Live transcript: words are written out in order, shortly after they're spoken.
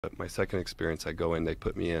my second experience, I go in, they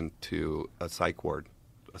put me into a psych ward,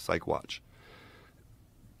 a psych watch,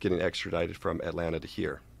 getting extradited from Atlanta to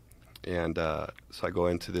here. And so I go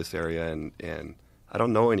into this area, and I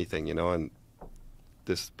don't know anything, you know, and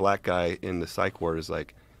this black guy in the psych ward is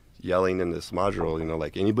like yelling in this module, you know,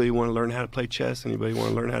 like, anybody want to learn how to play chess? Anybody want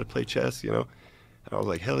to learn how to play chess, you know? And I was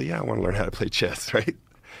like, hell yeah, I want to learn how to play chess, right?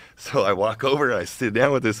 So I walk over, I sit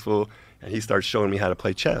down with this fool, and he starts showing me how to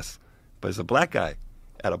play chess. But it's a black guy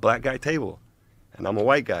at a black guy table, and I'm a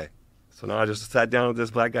white guy. So now I just sat down at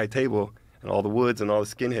this black guy table, and all the woods and all the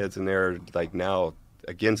skinheads in there are like now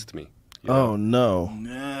against me. Oh no!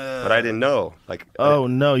 But I didn't know. Like, oh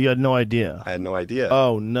no, you had no idea. I had no idea.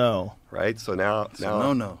 Oh no! Right. So now,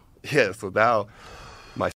 no. Yeah. So now